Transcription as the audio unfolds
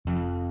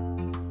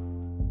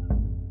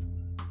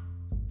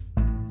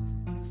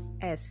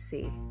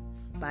Essay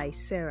by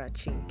Sarah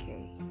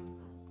Chinke.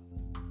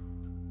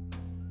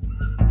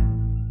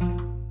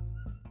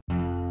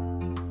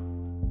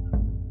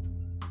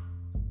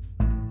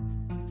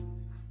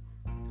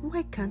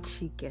 Why can't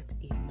she get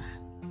a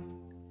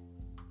man?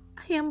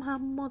 I am her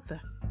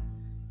mother.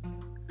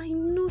 I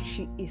know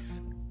she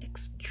is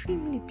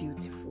extremely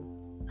beautiful.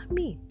 I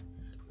mean,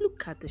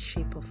 look at the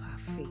shape of her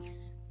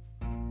face.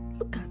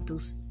 Look at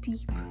those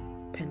deep,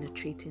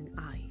 penetrating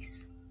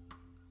eyes.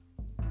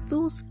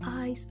 Those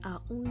eyes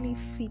are only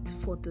fit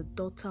for the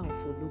daughter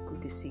of Oloku,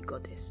 the sea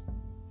goddess.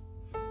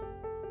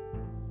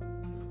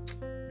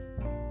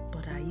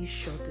 But are you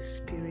sure the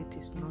spirit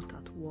is not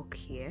at work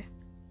here?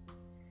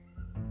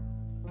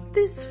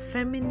 This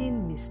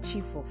feminine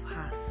mischief of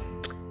hers,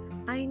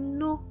 I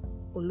know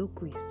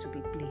Oloku is to be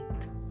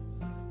blamed.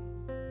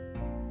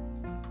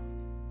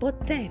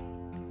 But then,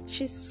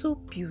 she's so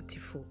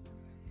beautiful.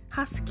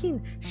 Her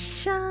skin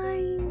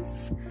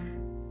shines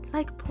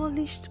like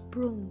polished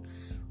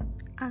bronze.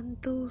 And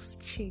those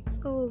cheeks,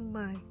 oh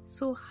my,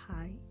 so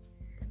high.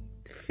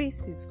 The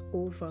face is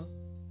oval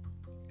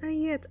and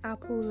yet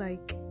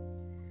apple-like.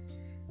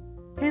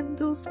 And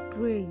those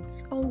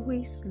braids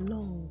always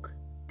long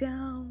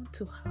down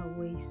to her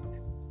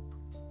waist.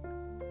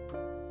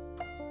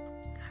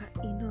 Her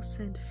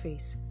innocent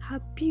face,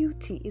 her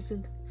beauty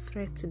isn't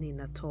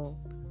threatening at all.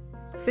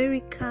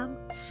 Very calm,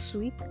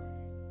 sweet,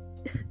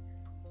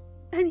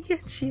 and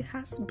yet she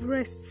has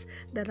breasts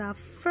that are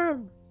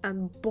firm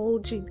and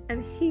bulging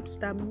and hips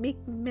that make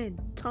men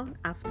turn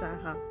after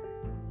her.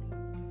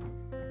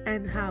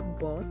 And her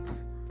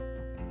butt,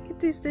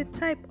 it is the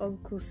type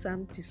Uncle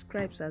Sam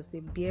describes as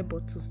the beer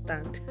bottle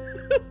stand.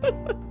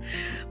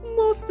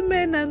 Most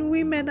men and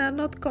women are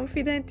not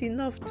confident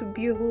enough to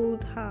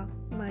behold her,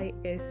 my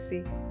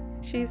essay.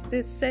 She's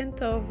the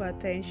center of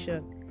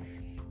attention.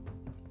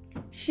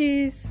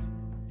 She's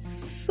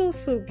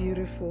so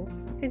beautiful,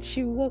 and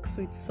she walks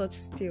with such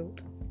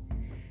stilt.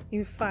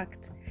 In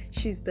fact,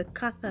 she's the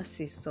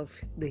catharsis of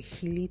the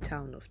hilly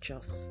town of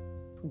Jos.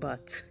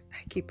 But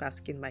I keep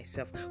asking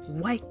myself,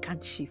 why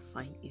can't she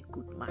find a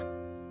good man?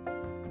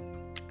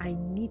 I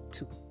need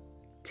to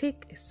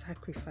take a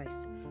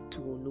sacrifice to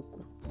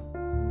Oloku.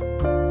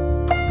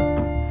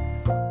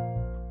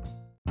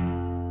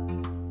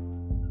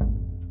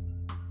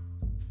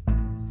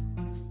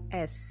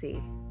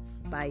 Essay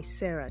by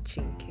Sarah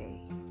Chinke.